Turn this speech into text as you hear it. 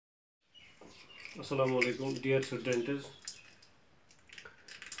Assalamualaikum dear students.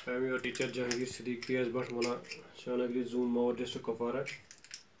 I am your teacher Jahangir Sadeeq Bhat Mohalla Shahnagri Zone Mohalla district Kupwara.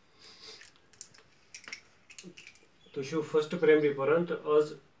 तो show first primary पढ़ान तो आज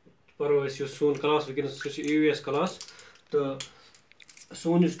पढ़ो अस सोन class वनस सह EVS class तो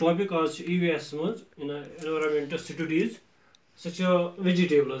सोन topic आज EVS मज एनवायरमेंटल स्टडीज सह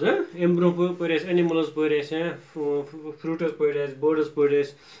वेजिटेबल्स अम ब्रो पढ़ एनिमल्स पढ़ फ्रूट्स पढ़ बर्ड्स पढ़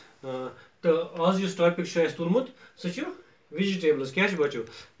तो आज इस टॉपिक तुलमुत सह वेजिटेबल्स क्या बचो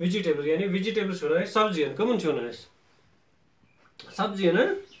वेजिटेबल्स यानी वेजिटेबल्स वन सब्जियन कमन वन सब्जियन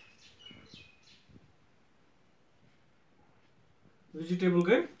वेजिटेबल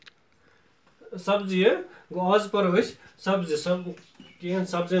गई सब्जी गो आज पढ़ो सब्जी कह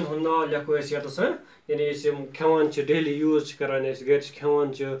सब्जियन हूं नाव लिखो यस यानी खान डेली यूज करान गर खान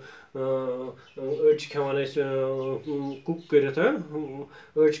अड़ खान कुक कर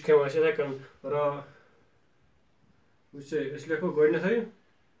अड़ खान इथे कन रा लिखो गए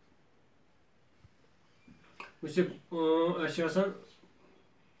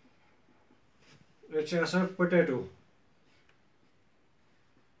पोटैटो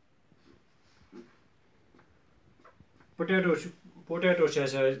पोटैटो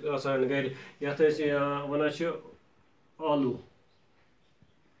गर ये वन आलू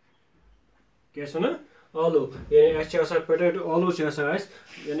क्या वन आलू यानी पोटैटो आलू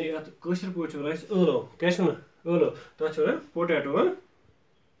यानी कशर पे वन लो क्या वन लो तथ वन पोटैटो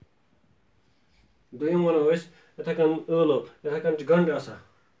दोम वनो इथे कन लो इथे कन गंड ONION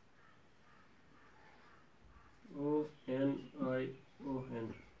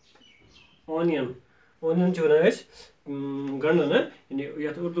ऑनियन ऑनियन वन गंडन यानी ये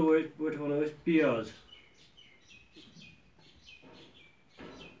उर्दू पे वन प्याज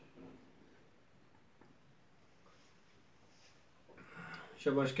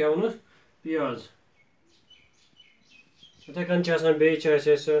शाबाश क्या वन प्याज इथे कन बे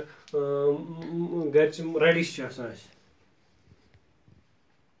गर रेडिश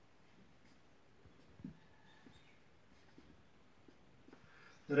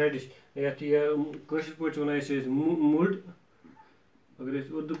रेडिश कशर पे वन मुड अगर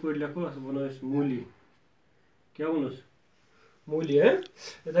उर्दू पे लिखो वन मूली क्या वनस मूली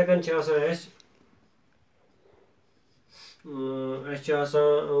इथे कन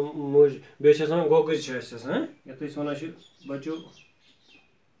मुज बे गोगर ये वन बचो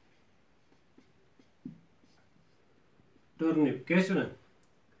टर्निप क्या वन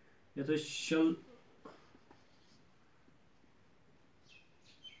ये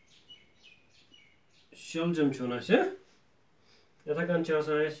शलजम वन इथे कन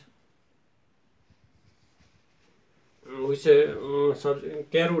सब्जी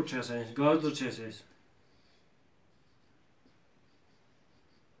कैरोट गाजर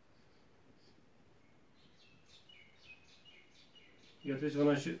ये वन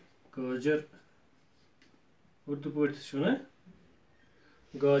गाजर उर्दू पे वन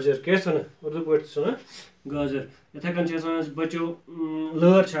गाजर क्या वन उर्दू पे वन गाजर इथे कन बचो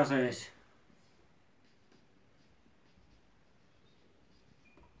लर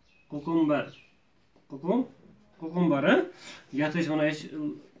कुकुम्बर कुकुम्बर ये वन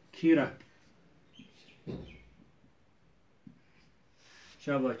खीरा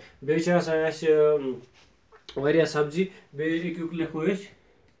शाबाश बे वारिया सब्जी बे लिखो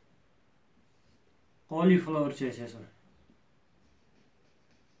कॉलीफ्लावर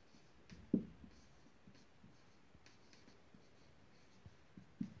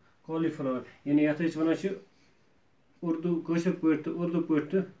कॉलीफ्लावर यानी ये वन उर्दू कशर पे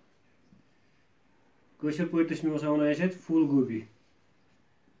कशर पे वन फूल गोभी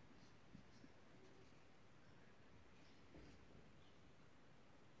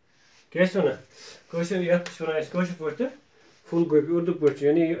क्या वन कशर पे फूल गोभी उर्दू पे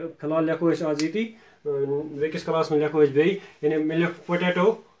यानी फिलहाल लिखो आज ये बेकिस क्लास में लिखो बे यानी मे लिख पोटैटो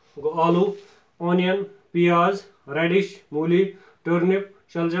गो आलू ऑनियन प्याज रेडिश मूली टर्निप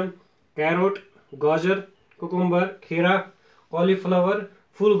शलजम कैरोट गाजर कुकुम्बर खीरा कॉलीफ्लावर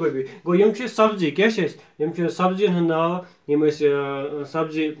फूल गोभी गो यम सब्जी क्या सब्जियन हूं नाव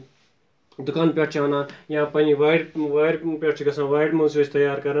सब्जी दुकान पे या पन्ने वार पे वार मज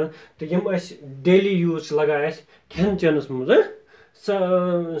तैयार कर तो यम डेली यूज लगा खेन चेनस मज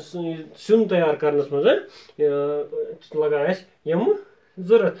सुन तैयार करनस मज लगा यम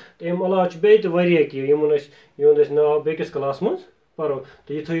जरूरत तो अम अलाव बे कह नाव बेकिस क्लास मज पढ़ो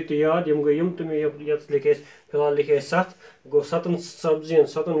तो ये थो याद यम गई तुम लिखे फिलहाल लिखे 7 गो 7 सब्जियन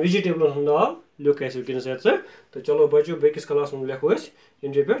 7 वेजिटेबल नाव लिख वनस तो चलो बचो बेकिस क्लास में लिखो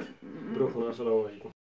इन पे ब्रो। अस्सलाम वालेकुम।